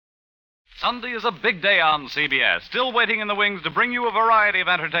Sunday is a big day on CBS. Still waiting in the wings to bring you a variety of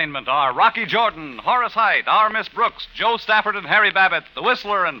entertainment are Rocky Jordan, Horace Heidt, our Miss Brooks, Joe Stafford and Harry Babbitt, The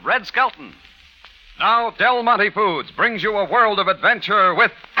Whistler, and Red Skelton. Now, Del Monte Foods brings you a world of adventure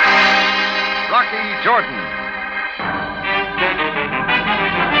with Rocky Jordan.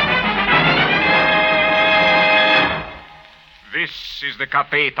 This is the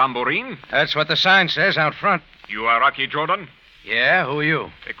Cafe Tambourine? That's what the sign says out front. You are Rocky Jordan? Yeah, who are you?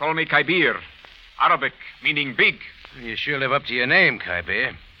 They call me Kaibir. Arabic, meaning big. You sure live up to your name, Kaibir.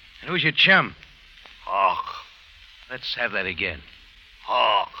 And who's your chum? Hawk. Let's have that again.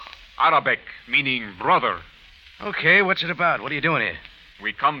 Hawk. Arabic, meaning brother. Okay, what's it about? What are you doing here?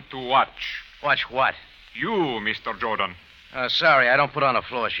 We come to watch. Watch what? You, Mr. Jordan. Sorry, I don't put on a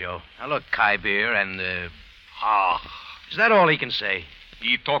floor show. Now, look, Kaibir and, Hawk. Is that all he can say?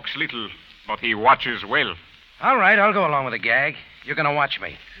 He talks little, but he watches well. All right, I'll go along with the gag. You're going to watch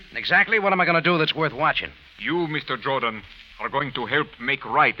me. And exactly what am I going to do that's worth watching? You, Mr. Jordan, are going to help make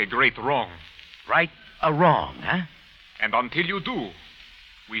right a great wrong. Right a wrong, huh? And until you do,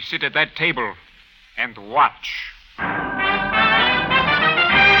 we sit at that table and watch.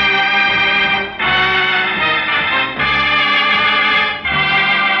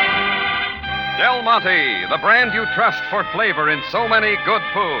 Del Monte, the brand you trust for flavor in so many good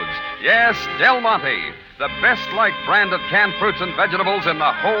foods. Yes, Del Monte, the best-liked brand of canned fruits and vegetables in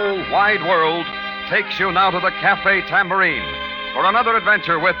the whole wide world, takes you now to the Cafe Tambourine for another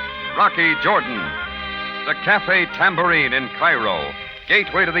adventure with Rocky Jordan. The Cafe Tambourine in Cairo,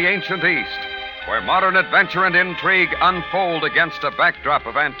 gateway to the ancient East, where modern adventure and intrigue unfold against a backdrop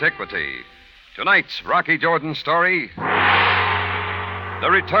of antiquity. Tonight's Rocky Jordan story, The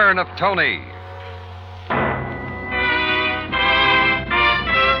Return of Toni.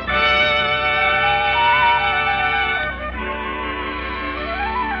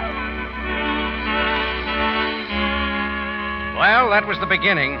 Well, that was the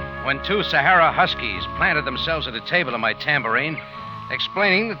beginning, when two Sahara Huskies planted themselves at a table in my tambourine,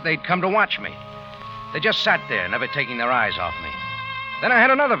 explaining that they'd come to watch me. They just sat there, never taking their eyes off me. Then I had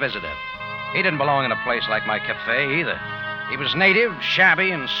another visitor. He didn't belong in a place like my cafe either. He was native,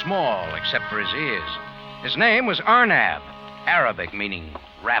 shabby, and small, except for his ears. His name was Arnab, Arabic meaning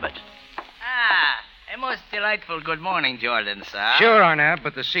rabbit. A most delightful good morning, Jordan, sir. Sure, Arnab,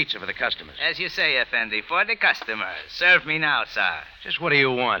 but the seats are for the customers. As you say, Effendi, for the customers. Serve me now, sir. Just what do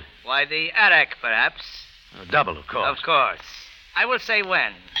you want? Why, the arak, perhaps? Double, of course. Of course. I will say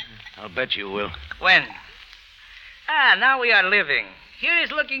when. I'll bet you will. When? Now we are living. Here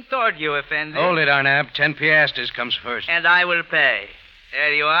is looking toward you, Effendi. Hold it, Arnab. 10 piastres comes first. And I will pay.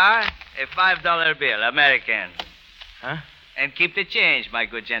 There you are. A $5 bill, American. Huh? And keep the change, my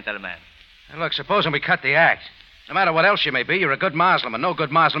good gentleman. Now, look, supposing we cut the act. No matter what else you may be, you're a good Muslim, and no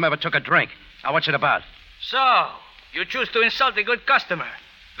good Muslim ever took a drink. Now, what's it about? So, you choose to insult a good customer.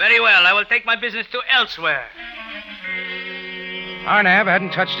 Very well, I will take my business to elsewhere. Arnab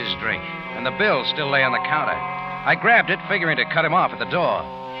hadn't touched his drink, and the bill still lay on the counter. I grabbed it, figuring to cut him off at the door.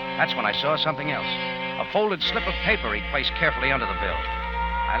 That's when I saw something else. A folded slip of paper he'd placed carefully under the bill.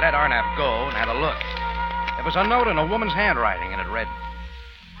 I let Arnab go and had a look. It was a note in a woman's handwriting, and it read,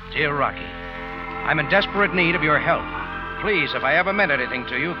 Dear Rocky, I'm in desperate need of your help. Please, if I ever meant anything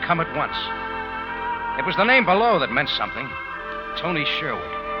to you, come at once. It was the name below that meant something. Toni Sherwood.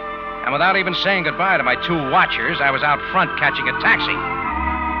 And without even saying goodbye to my two watchers, I was out front catching a taxi.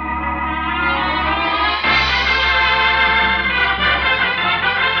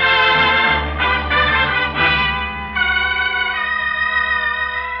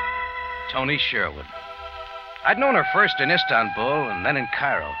 Toni Sherwood. I'd known her first in Istanbul and then in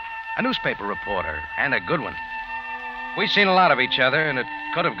Cairo. A newspaper reporter, and a good one. We'd seen a lot of each other, and it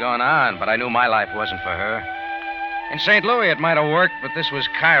could have gone on, but I knew my life wasn't for her. In St. Louis, it might have worked, but this was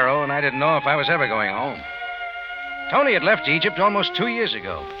Cairo, and I didn't know if I was ever going home. Toni had left Egypt almost 2 years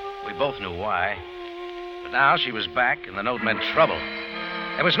ago. We both knew why. But now she was back, and the note meant trouble.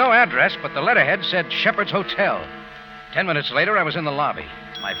 There was no address, but the letterhead said Shepherd's Hotel. 10 minutes later, I was in the lobby.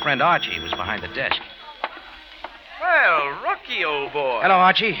 My friend Archie was behind the desk. Well, Rocky, old boy. Hello,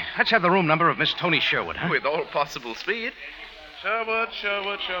 Archie. Let's have the room number of Miss Toni Sherwood, huh? With all possible speed. Sherwood.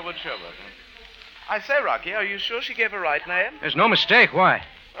 I say, Rocky, are you sure she gave a right name? There's no mistake. Why?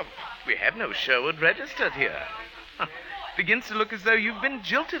 Oh, we have no Sherwood registered here. Begins to look as though you've been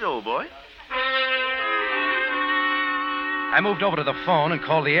jilted, old boy. I moved over to the phone and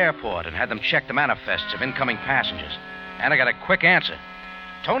called the airport and had them check the manifests of incoming passengers. And I got a quick answer.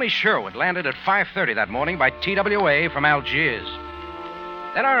 Toni Sherwood landed at 5:30 that morning by TWA from Algiers.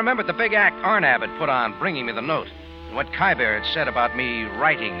 Then I remembered the big act Arnab had put on bringing me the note. and what Khyber had said about me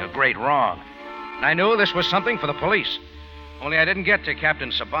righting a great wrong. And I knew this was something for the police. Only I didn't get to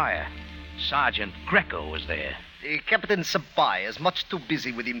Captain Sabaya. Sergeant Greco was there. Captain Sabaya is much too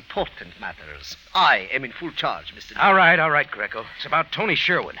busy with important matters. I am in full charge, Mr. All right, Greco. It's about Toni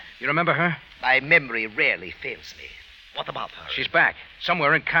Sherwood. You remember her? My memory rarely fails me. What about her? She's back,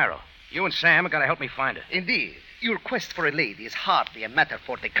 somewhere in Cairo. You and Sam have got to help me find her. Indeed. Your quest for a lady is hardly a matter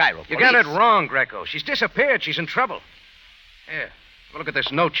for the Cairo police. You got it wrong, Greco. She's disappeared. She's in trouble. Here, have a look at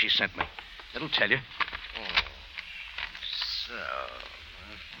this note she sent me. It'll tell you.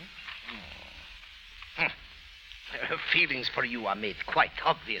 Her feelings for you are made quite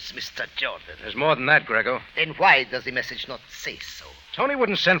obvious, Mr. Jordan. There's more than that, Greco. Then why does the message not say so? Toni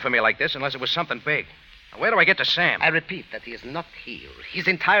wouldn't send for me like this unless it was something big. Now, where do I get to Sam? I repeat that he is not here. His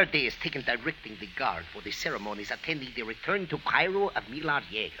entire day is taken directing the guard for the ceremonies attending the return to Cairo of Milad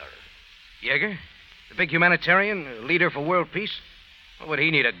Yeager. Yeager? The big humanitarian, leader for world peace? What would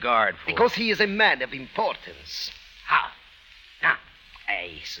he need a guard for? Because he is a man of importance. Now,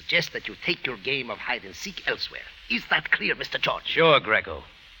 I suggest that you take your game of hide-and-seek elsewhere. Is that clear, Mr. George? Sure, Greco.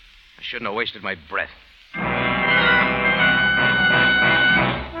 I shouldn't have wasted my breath.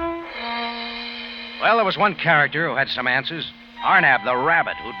 Well, there was one character who had some answers. Arnab the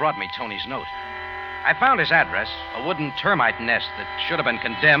rabbit, who'd brought me Toni's note. I found his address, a wooden termite nest that should have been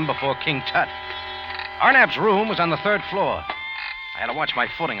condemned before King Tut. Arnab's room was on the 3rd floor. I had to watch my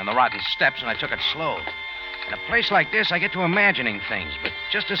footing on the rotten steps, and I took it slow. In a place like this, I get to imagining things, but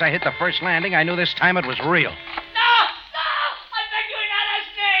just as I hit the first landing, I knew this time it was real. No! I beg you in Allah's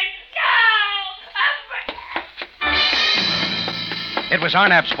name! No! It was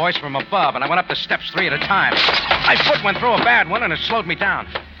Arnab's voice from above, and I went up the steps 3 at a time. My foot went through a bad one, and it slowed me down.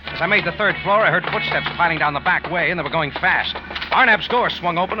 As I made the 3rd floor, I heard footsteps filing down the back way, and they were going fast. Arnab's door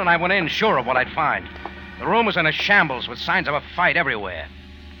swung open, and I went in, sure of what I'd find. The room was in a shambles with signs of a fight everywhere.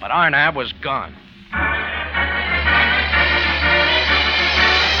 But Arnab was gone.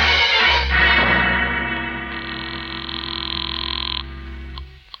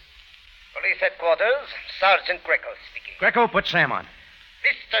 Police headquarters, Sergeant Greco speaking. Greco, put Sam on.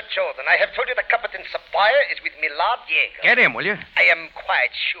 Mr. Jordan, I have told you that Captain Sabaya is with Milad Yeager. Get him, will you? I am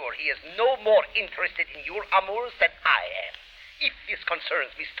quite sure he is no more interested in your amours than I am. If this concerns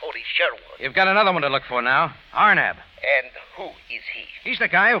Miss Toni Sherwood. You've got another one to look for now. Arnab. And who is he? He's the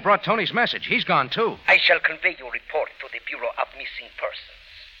guy who brought Toni's message. He's gone, too. I shall convey your report to the Bureau of Missing Persons.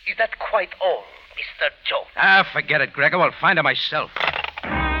 Is that quite all, Mr. Jordan? Ah, forget it, Greco. I'll find her myself.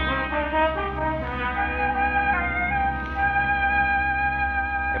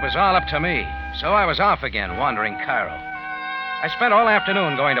 It was all up to me, so I was off again, wandering Cairo. I spent all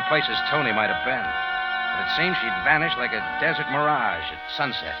afternoon going to places Toni might have been, but it seemed she'd vanished like a desert mirage at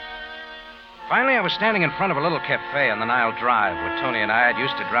sunset. Finally, I was standing in front of a little cafe on the Nile Drive where Toni and I had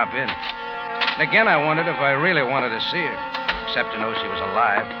used to drop in. And again, I wondered if I really wanted to see her, except to know she was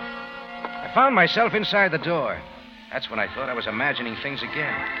alive. I found myself inside the door. That's when I thought I was imagining things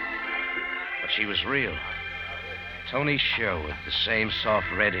again. But she was real. Toni Sherwood, the same soft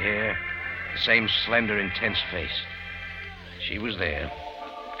red hair, the same slender, intense face. She was there,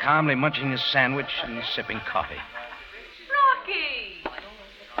 calmly munching a sandwich and sipping coffee. Rocky!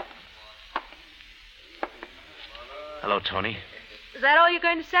 Hello, Toni. Is that all you're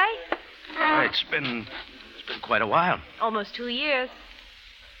going to say? It's been quite a while. Almost 2 years.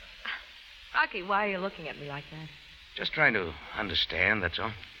 Rocky, why are you looking at me like that? Just trying to understand, that's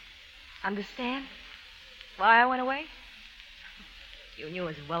all. Understand? Why I went away? You knew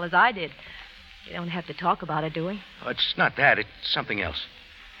as well as I did. You don't have to talk about it, do we? Oh, it's not that. It's something else.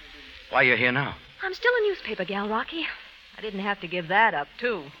 Why are you here now? I'm still a newspaper gal, Rocky. I didn't have to give that up,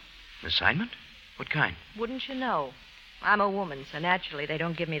 too. An assignment? What kind? Wouldn't you know? I'm a woman, so naturally they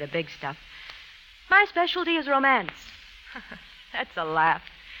don't give me the big stuff. My specialty is romance. That's a laugh.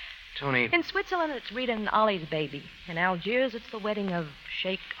 Toni... In Switzerland, it's Rita and Ollie's baby. In Algiers, it's the wedding of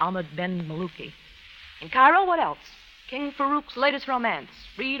Sheikh Ahmed Ben Malouki. In Cairo, what else? King Farouk's latest romance.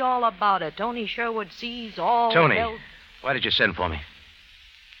 Read all about it. Toni Sherwood sees all... Toni, why did you send for me?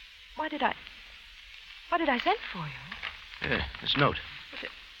 Why did I send for you? Yeah, this note.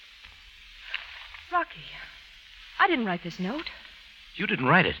 Rocky, I didn't write this note. You didn't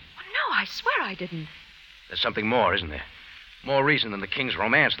write it. Oh, no, I swear I didn't. There's something more, isn't there? More reason than the king's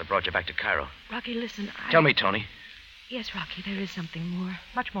romance that brought you back to Cairo. Rocky, listen, Tell me, Toni. Yes, Rocky, there is something more.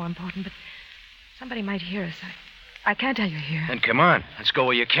 Much more important, but somebody might hear us. I can't tell you here. Then come on. Let's go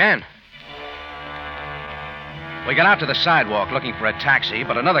where you can. We got out to the sidewalk looking for a taxi,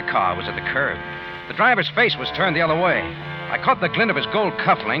 but another car was at the curb. The driver's face was turned the other way. I caught the glint of his gold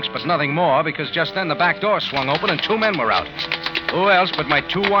cufflinks, but nothing more, because just then the back door swung open and 2 men were out. Who else but my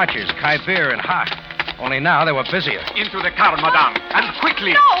 2 watchers, Kybir and Hawk? Only now they were busier. Into the car, madame, and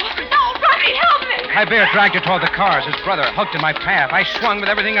quickly. No, Rocky, help me! Kybir dragged her toward the cars. His brother hugged in my path. I swung with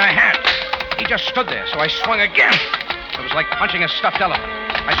everything I had. He just stood there, so I swung again. It was like punching a stuffed elephant.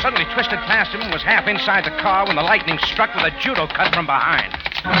 I suddenly twisted past him and was half inside the car when the lightning struck with a judo cut from behind.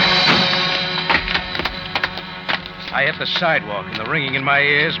 I hit the sidewalk, and the ringing in my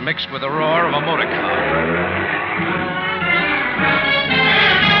ears mixed with the roar of a motor car.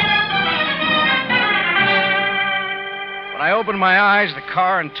 When I opened my eyes, the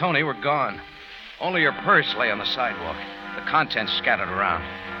car and Toni were gone. Only her purse lay on the sidewalk, the contents scattered around.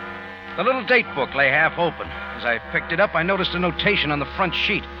 The little date book lay half open. As I picked it up, I noticed a notation on the front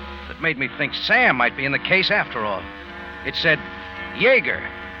sheet that made me think Sam might be in the case after all. It said, Jaeger,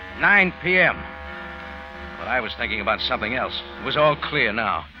 9 p.m. But I was thinking about something else. It was all clear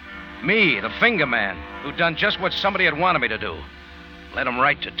now. Me, the finger man, who'd done just what somebody had wanted me to do. Led him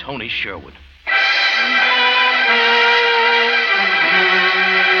right to Toni Sherwood.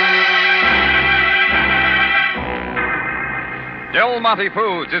 Del Monte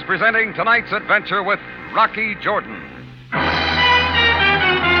Foods is presenting tonight's adventure with Rocky Jordan.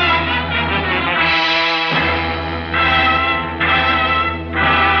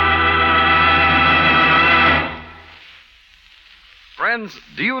 Friends,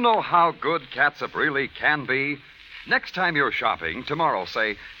 do you know how good catsup really can be? Next time you're shopping, tomorrow,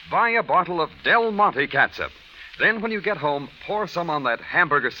 say, buy a bottle of Del Monte catsup. Then when you get home, pour some on that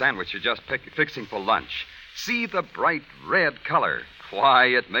hamburger sandwich you're just fixing for lunch. See the bright red color. Why,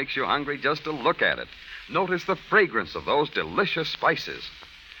 it makes you hungry just to look at it. Notice the fragrance of those delicious spices.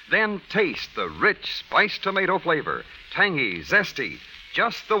 Then taste the rich spiced tomato flavor. Tangy, zesty,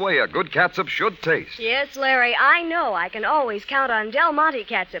 just the way a good catsup should taste. Yes, Larry, I know I can always count on Del Monte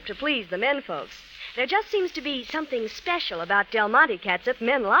catsup to please the men folks. There just seems to be something special about Del Monte catsup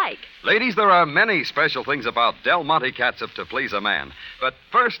men like. Ladies, there are many special things about Del Monte catsup to please a man. But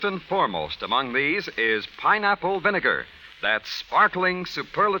first and foremost among these is pineapple vinegar. That sparkling,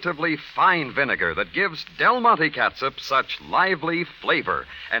 superlatively fine vinegar that gives Del Monte catsup such lively flavor.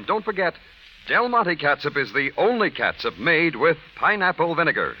 And don't forget, Del Monte catsup is the only catsup made with pineapple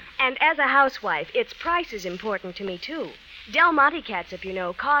vinegar. And as a housewife, its price is important to me, too. Del Monte catsup, you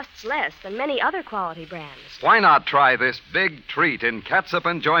know, costs less than many other quality brands. Why not try this big treat in catsup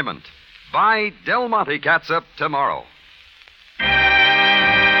enjoyment? Buy Del Monte catsup tomorrow.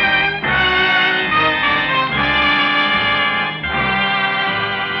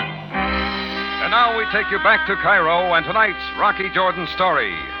 And now we take you back to Cairo and tonight's Rocky Jordan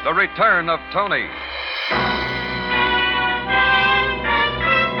story, The Return of Toni.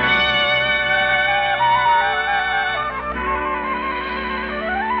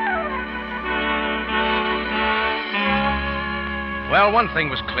 Well, one thing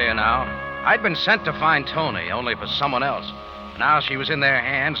was clear now. I'd been sent to find Toni, only for someone else. Now she was in their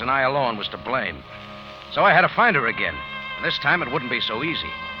hands, and I alone was to blame. So I had to find her again. And this time it wouldn't be so easy.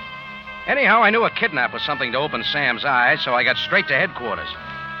 Anyhow, I knew a kidnap was something to open Sam's eyes, so I got straight to headquarters.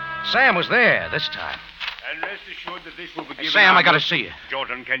 Sam was there this time. And rest assured that this will be given... Sam, I gotta see you.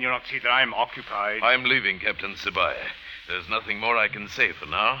 Jordan, can you not see that I'm occupied? I'm leaving, Captain Sabaya. There's nothing more I can say for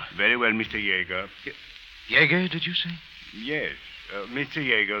now. Very well, Mr. Jaeger. Jaeger, did you say? Yes. Mr.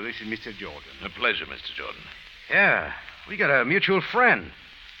 Jaeger, this is Mr. Jordan. A pleasure, Mr. Jordan. Yeah, we got a mutual friend.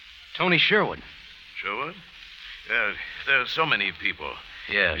 Toni Sherwood. Sherwood? There are so many people.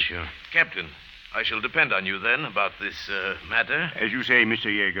 Yeah, sure. Captain, I shall depend on you then about this matter. As you say,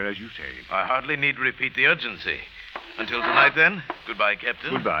 Mr. Jaeger, as you say. I hardly need repeat the urgency. Until tonight, then. Goodbye,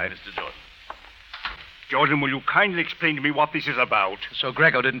 Captain. Goodbye. Mr. Jordan. Jordan, will you kindly explain to me what this is about? So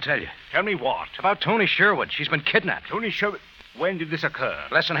Grego didn't tell you. Tell me what? About Toni Sherwood. She's been kidnapped. Toni Sherwood? When did this occur?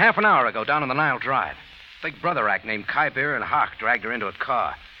 Less than half an hour ago, down on the Nile Drive. Big brother act named Kybir and Hawk dragged her into a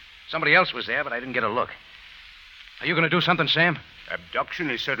car. Somebody else was there, but I didn't get a look. Are you going to do something, Sam? Abduction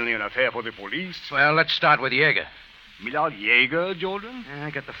is certainly an affair for the police. Well, let's start with Jaeger. Millard Jaeger, Jordan?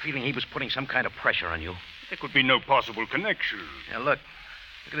 I got the feeling he was putting some kind of pressure on you. There could be no possible connection. Now, look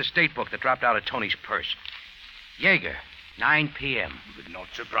at this date book that dropped out of Toni's purse. Jaeger, 9 p.m. But not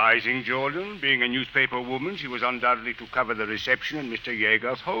surprising, Jordan. Being a newspaper woman, she was undoubtedly to cover the reception in Mr.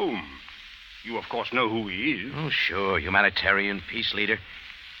 Jaeger's home. You, of course, know who he is. Oh, sure. Humanitarian, peace leader.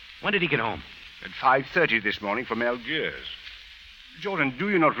 When did he get home? At 5:30 this morning from Algiers. Jordan, do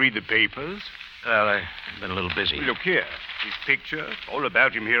you not read the papers? Well, I've been a little busy. Look here. His picture. All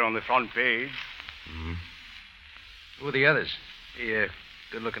about him here on the front page. Mm-hmm. Who are the others? The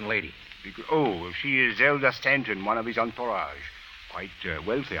good-looking lady. She is Zelda Stanton, one of his entourage. Quite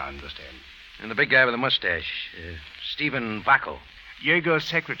wealthy, I understand. And the big guy with the mustache, Stephen Vacco. Jaeger's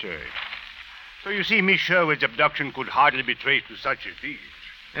secretary. So you see, Miss Sherwood's abduction could hardly be traced to such as these.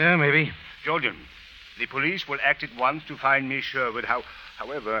 Yeah, maybe. Jordan, the police will act at once to find Miss Sherwood.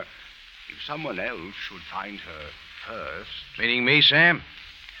 However, if someone else should find her first... Meaning me, Sam?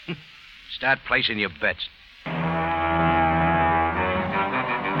 Start placing your bets.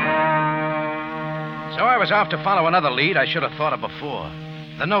 So I was off to follow another lead I should have thought of before.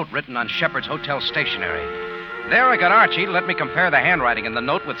 The note written on Shepard's hotel stationery. There I got Archie to let me compare the handwriting in the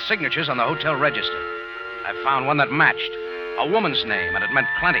note with signatures on the hotel register. I found one that matched. A woman's name, and it meant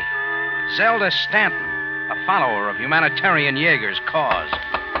plenty. Zelda Stanton, a follower of humanitarian Jaeger's cause.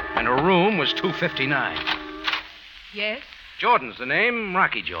 And her room was 259. Yes? Jordan's the name,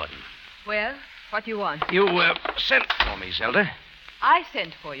 Rocky Jordan. Well, what do you want? You sent for me, Zelda. I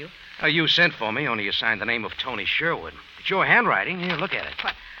sent for you. You sent for me, only you signed the name of Toni Sherwood. It's your handwriting. Here, look at it.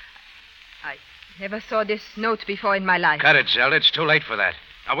 What? I never saw this note before in my life. Cut it, Zelda. It's too late for that.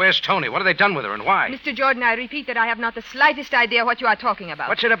 Now, where's Toni? What have they done with her and why? Mr. Jordan, I repeat that I have not the slightest idea what you are talking about.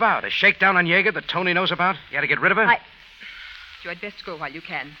 What's it about? A shakedown on Jaeger that Toni knows about? You had to get rid of her? You had best go while you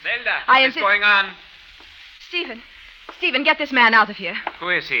can. Zelda, what is going on? Stephen, get this man out of here. Who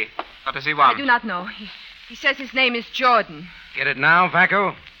is he? What does he want? I do not know. He says his name is Jordan. Get it now,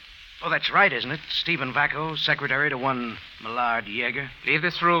 Vacco? Oh, that's right, isn't it? Stephen Vacco, secretary to one Millard Jaeger. Leave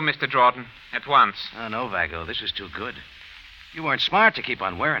this room, Mr. Jordan, at once. Oh, no, Vacco. This is too good. You weren't smart to keep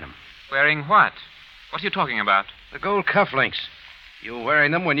on wearing them. Wearing what? What are you talking about? The gold cufflinks. You were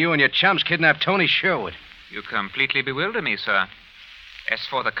wearing them when you and your chums kidnapped Toni Sherwood. You completely bewilder me, sir. As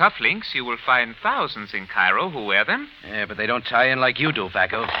for the cufflinks, you will find thousands in Cairo who wear them. Yeah, but they don't tie in like you do,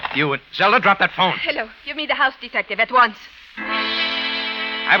 Vacco. You and... Zelda, drop that phone. Hello. Give me the house detective at once.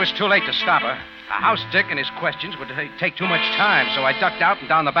 I was too late to stop her. A house dick and his questions would take too much time, so I ducked out and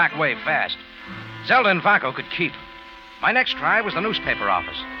down the back way fast. Zelda and Vacco could keep. My next try was the newspaper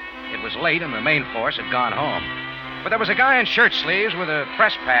office. It was late and the main force had gone home. But there was a guy in shirt sleeves with a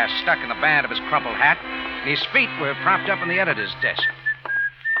press pass stuck in the band of his crumpled hat, and his feet were propped up on the editor's desk.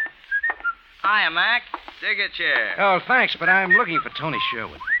 Hiya, Mac. Take a chair. Oh, thanks, but I'm looking for Toni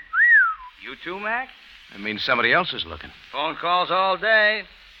Sherwood. You too, Mac? I mean, somebody else is looking. Phone calls all day.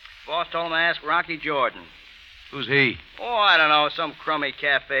 Boss told him to ask Rocky Jordan. Who's he? Oh, I don't know, some crummy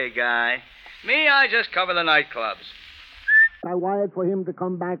cafe guy. Me, I just cover the nightclubs. I wired for him to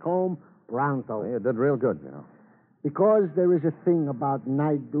come back home pronto. You did real good, you know. Because there is a thing about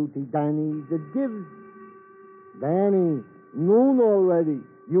night duty, Danny, that gives... Danny, noon already.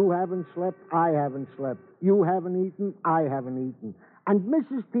 You haven't slept, I haven't slept. You haven't eaten, I haven't eaten. And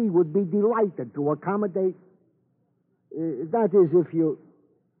Mrs. T would be delighted to accommodate... that is, if you...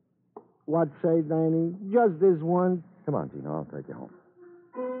 What say, Danny? Just this once. Come on, Gino, I'll take you home.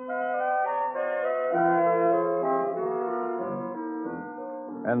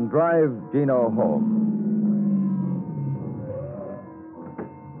 And drive Gino home.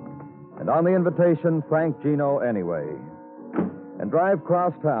 And on the invitation, thank Gino anyway. And drive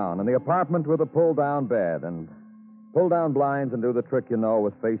cross town in the apartment with a pull-down bed and pull-down blinds and do the trick you know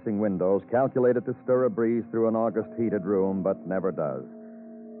with facing windows, calculated to stir a breeze through an August heated room, but never does.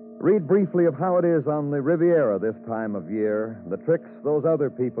 Read briefly of how it is on the Riviera this time of year, the tricks those other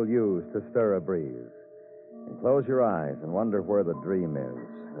people use to stir a breeze. And close your eyes and wonder where the dream is.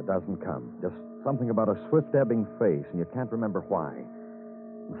 It doesn't come. Just something about a swift-ebbing face, and you can't remember why.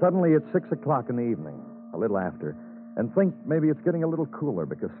 And suddenly it's 6 o'clock in the evening, a little after, and think maybe it's getting a little cooler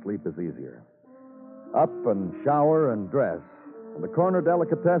because sleep is easier. Up and shower and dress. And the corner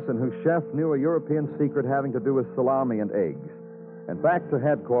delicatessen whose chef knew a European secret having to do with salami and eggs. And back to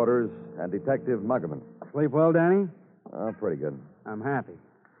headquarters and Detective Muggerman. Sleep well, Danny? Oh, pretty good. I'm happy.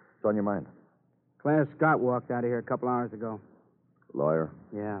 What's on your mind? Claire Scott walked out of here a couple hours ago. Lawyer?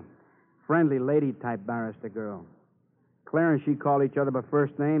 Yeah. Friendly lady-type barrister girl. Claire and she called each other by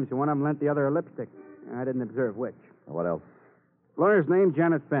first names, and one of them lent the other a lipstick. I didn't observe which. What else? Lawyer's name,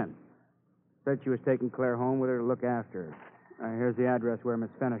 Janet Fenn. Said she was taking Claire home with her to look after her. Here's the address where Miss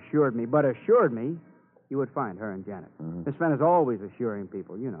Fenn assured me you would find her and Janet. Mm-hmm. Miss Fenn is always assuring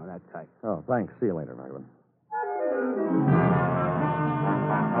people. You know, that type. Oh, thanks. See you later, Muggerman.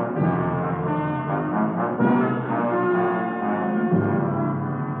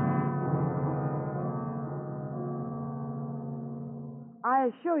 I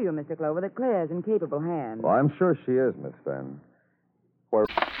assure you, Mr. Clover, that Claire's in capable hands. Well, I'm sure she is, Miss Fenn. Where...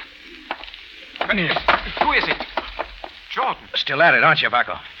 Who is it? Jordan. Still at it, aren't you,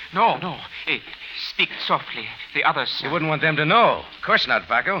 Vacco? No. Hey, speak softly. The others... You wouldn't want them to know. Of course not,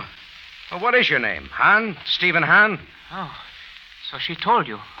 Vacco. Well, what is your name? Hahn? Stephen Hahn? Oh, so she told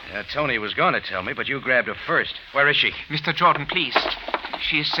you. Yeah, Toni was going to tell me, but you grabbed her first. Where is she? Mr. Jordan, please.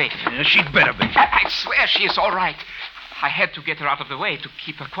 She is safe. Yeah, she'd better be. I swear she is all right. I had to get her out of the way to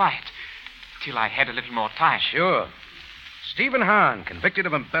keep her quiet. Till I had a little more time. Sure. Stephen Hahn, convicted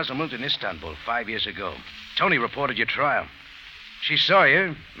of embezzlement in Istanbul 5 years ago. Toni reported your trial. She saw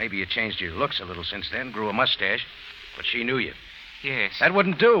you. Maybe you changed your looks a little since then, grew a mustache. But she knew you. Yes. That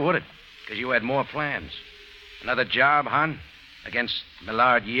wouldn't do, would it? Because you had more plans. Another job, Hahn? Against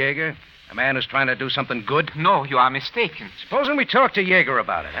Millard Yeager? A man who's trying to do something good? No, you are mistaken. Supposing we talk to Yeager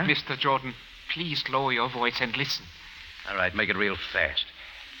about it, huh? Mr. Jordan, please lower your voice and listen. All right, make it real fast.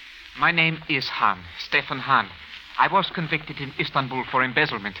 My name is Hahn, Stefan Hahn. I was convicted in Istanbul for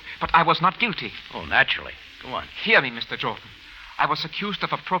embezzlement, but I was not guilty. Oh, naturally. Go on. Hear me, Mr. Jordan. I was accused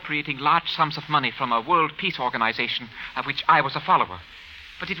of appropriating large sums of money from a world peace organization of which I was a follower.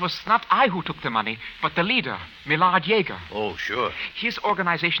 But it was not I who took the money, but the leader, Millard Yeager. Oh, sure. His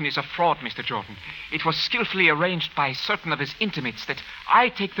organization is a fraud, Mr. Jordan. It was skillfully arranged by certain of his intimates that I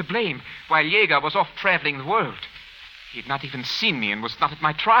take the blame while Yeager was off traveling the world. He had not even seen me and was not at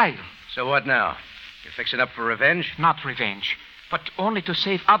my trial. So what now? You're fixing up for revenge? Not revenge, but only to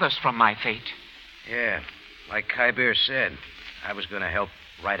save others from my fate. Yeah, like Khyber said, I was going to help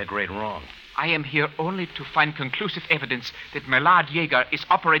right a great wrong. I am here only to find conclusive evidence that Millard Yeager is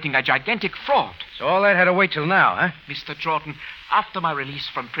operating a gigantic fraud. So all that had to wait till now, huh? Mr. Jordan, after my release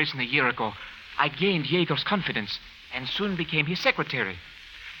from prison a year ago, I gained Yeager's confidence and soon became his secretary.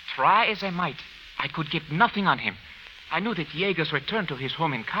 Try as I might, I could get nothing on him. I knew that Yeager's return to his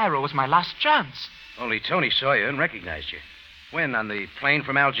home in Cairo was my last chance. Only Toni saw you and recognized you. When, on the plane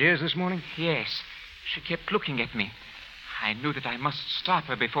from Algiers this morning? Yes. She kept looking at me. I knew that I must stop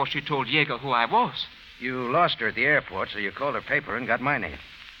her before she told Yeager who I was. You lost her at the airport, so you called her paper and got my name.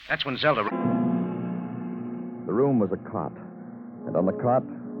 That's when Zelda... The room was a cot. And on the cot,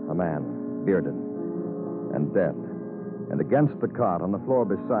 a man, bearded and dead. And against the cot, on the floor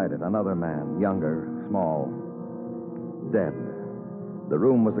beside it, another man, younger, small, dead. The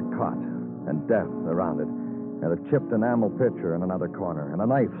room was a cot, and death around it, and a chipped enamel pitcher in another corner, and a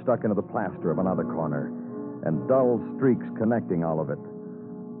knife stuck into the plaster of another corner, and dull streaks connecting all of it.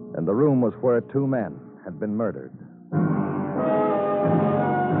 And the room was where two men had been murdered.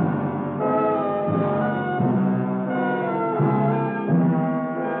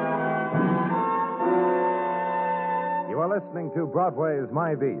 You are listening to Broadway's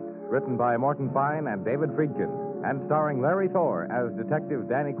My Beat, written by Morton Fine and David Friedkin, and starring Larry Thor as Detective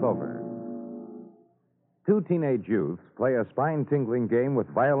Danny Clover. Two teenage youths play a spine-tingling game with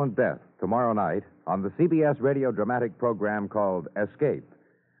violent death tomorrow night on the CBS radio dramatic program called Escape.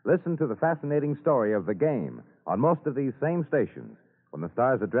 Listen to the fascinating story of the game on most of these same stations when the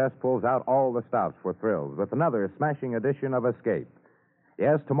star's address pulls out all the stops for thrills with another smashing edition of Escape.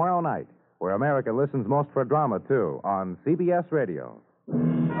 Yes, tomorrow night, where America listens most for drama, too, on CBS Radio.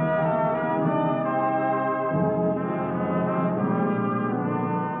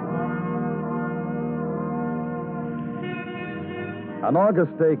 An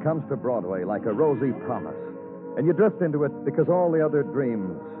August day comes to Broadway like a rosy promise, and you drift into it because all the other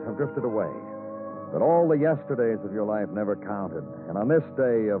dreams have drifted away. But all the yesterdays of your life never counted, and on this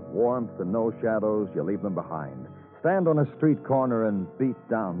day of warmth and no shadows, you leave them behind. Stand on a street corner and beat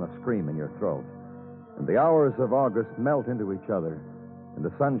down the scream in your throat. And the hours of August melt into each other, and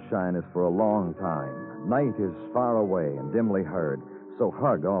the sunshine is for a long time. Night is far away and dimly heard, so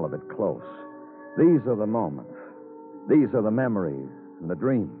hug all of it close. These are the moments. These are the memories and the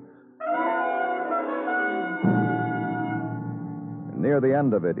dreams. And near the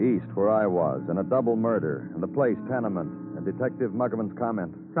end of it, east, where I was, in a double murder, and the place tenement, and Detective Muggerman's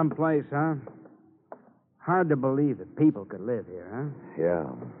comment. Someplace, huh? Hard to believe that people could live here, huh? Yeah.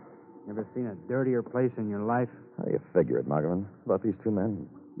 Ever seen a dirtier place in your life? How do you figure it, Muggerman? About these two men?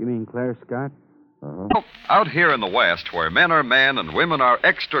 You mean Claire Scott? Uh-huh. Out here in the West, where men are men and women are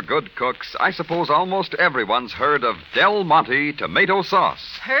extra good cooks, I suppose almost everyone's heard of Del Monte tomato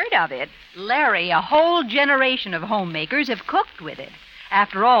sauce. Heard of it? Larry, a whole generation of homemakers have cooked with it.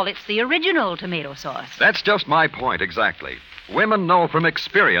 After all, it's the original tomato sauce. That's just my point, exactly. Women know from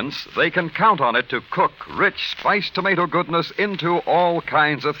experience they can count on it to cook rich, spiced tomato goodness into all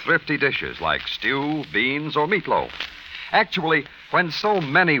kinds of thrifty dishes like stew, beans, or meatloaf. Actually, when so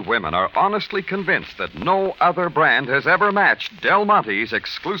many women are honestly convinced that no other brand has ever matched Del Monte's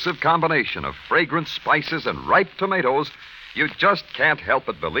exclusive combination of fragrant spices and ripe tomatoes, you just can't help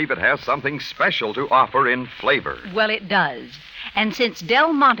but believe it has something special to offer in flavor. Well, it does. And since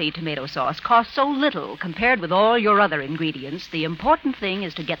Del Monte tomato sauce costs so little compared with all your other ingredients, the important thing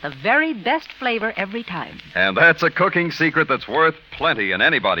is to get the very best flavor every time. And that's a cooking secret that's worth plenty in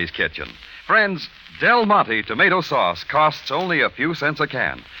anybody's kitchen. Friends, Del Monte tomato sauce costs only a few cents a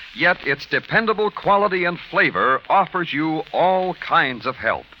can, yet its dependable quality and flavor offers you all kinds of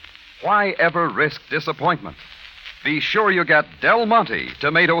help. Why ever risk disappointment? Be sure you get Del Monte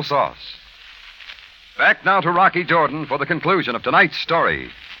tomato sauce. Back now to Rocky Jordan for the conclusion of tonight's story.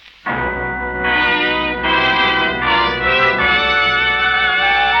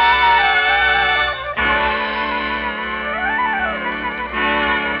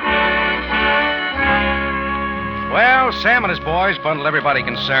 Well, Sam and his boys bundled everybody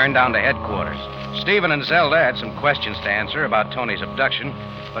concerned down to headquarters. Stephen and Zelda had some questions to answer about Tony's abduction,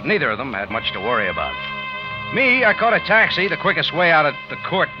 but neither of them had much to worry about. Me, I caught a taxi the quickest way out of the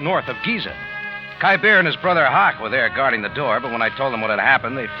court north of Giza. Kybir and his brother Hawk were there guarding the door, but when I told them what had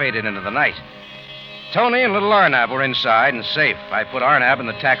happened, they faded into the night. Tony and little Arnab were inside and safe. I put Arnab in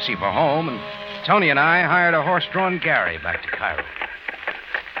the taxi for home, and Tony and I hired a horse-drawn Gary back to Cairo.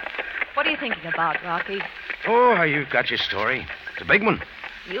 What are you thinking about, Rocky? Oh, you've got your story. It's a big one.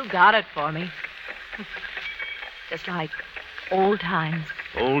 You got it for me. Just like old times.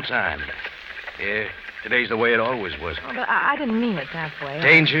 Old time. Yeah, today's the way it always was. Oh, but I didn't mean it that way.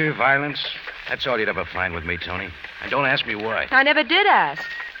 Danger, violence. That's all you'd ever find with me, Tony. And don't ask me why. I never did ask.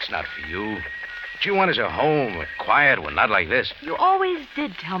 It's not for you. What you want is a home, a quiet one, not like this. You always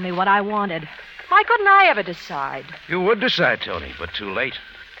did tell me what I wanted. Why couldn't I ever decide? You would decide, Tony, but too late.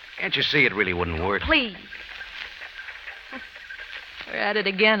 Can't you see it really wouldn't work? Please. We're at it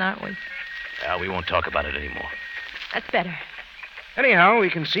again, aren't we? We won't talk about it anymore. That's better. Anyhow, we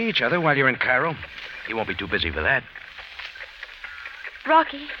can see each other while you're in Cairo. You won't be too busy for that.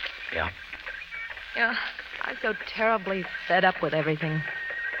 Rocky. Yeah? Yeah, I'm so terribly fed up with everything.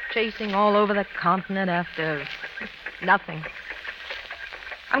 Chasing all over the continent after nothing.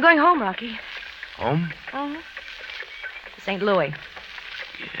 I'm going home, Rocky. Home? Mm-hmm. To St. Louis.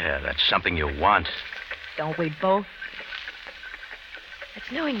 Yeah, that's something you want. Don't we both? It's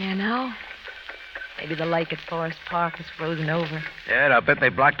snowing there now. Maybe the lake at Forest Park is frozen over. Yeah, I'll bet they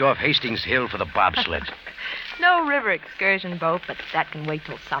blocked off Hastings Hill for the bobsleds. No river excursion boat, but that can wait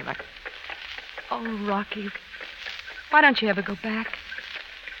till summer. Oh, Rocky, why don't you ever go back?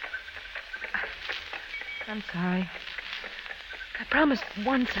 I'm sorry. I promised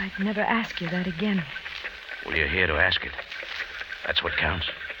once I'd never ask you that again. Well, you're here to ask it. That's what counts.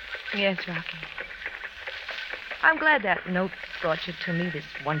 Yes, Rocky. I'm glad that note brought you to me this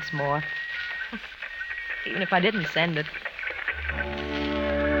once more. Even if I didn't send it.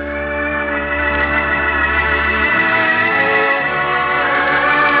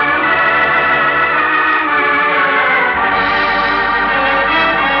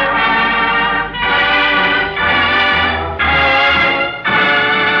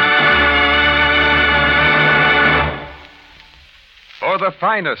 For the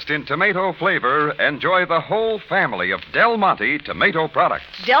finest in tomato flavor, enjoy the whole family of Del Monte tomato products.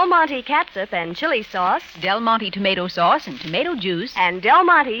 Del Monte catsup and chili sauce. Del Monte tomato sauce and tomato juice. And Del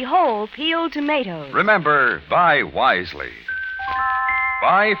Monte whole peeled tomatoes. Remember, buy wisely.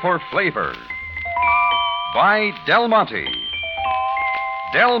 Buy for flavor. Buy Del Monte.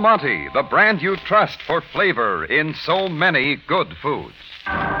 Del Monte, the brand you trust for flavor in so many good foods.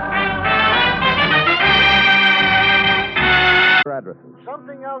 Addresses.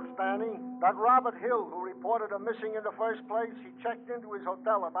 Something else, Danny. That Robert Hill who reported her missing in the first place, he checked into his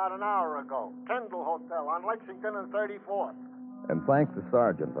hotel about an hour ago. Kendall Hotel on Lexington and 34th. And thank the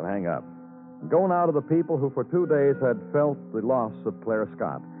sergeant and hang up. Go now to the people who for 2 days had felt the loss of Claire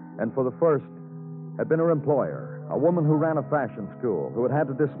Scott, and for the first had been her employer, a woman who ran a fashion school, who had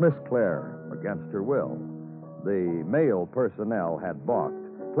to dismiss Claire against her will. The male personnel had balked.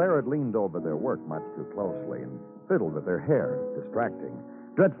 Claire had leaned over their work much too closely and fiddled with their hair, distracting,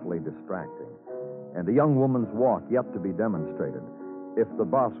 dreadfully distracting. And the young woman's walk yet to be demonstrated, if the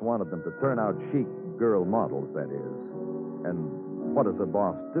boss wanted them to turn out chic girl models, that is. And what does a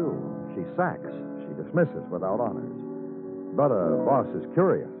boss do? She sacks. She dismisses without honors. But a boss is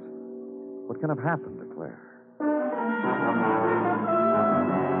curious. What can have happened to Claire?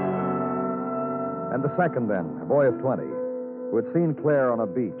 And the second, then, a boy of 20, who had seen Claire on a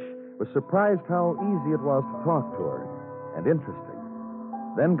beach, was surprised how easy it was to talk to her, and interesting.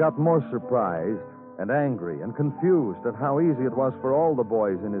 Then got more surprised and angry and confused at how easy it was for all the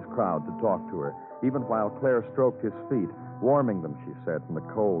boys in his crowd to talk to her, even while Claire stroked his feet, warming them, she said, from the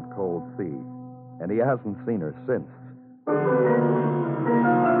cold, cold sea. And he hasn't seen her since.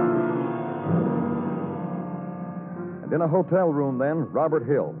 And In a hotel room, then, Robert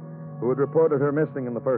Hill, who had reported her missing in the first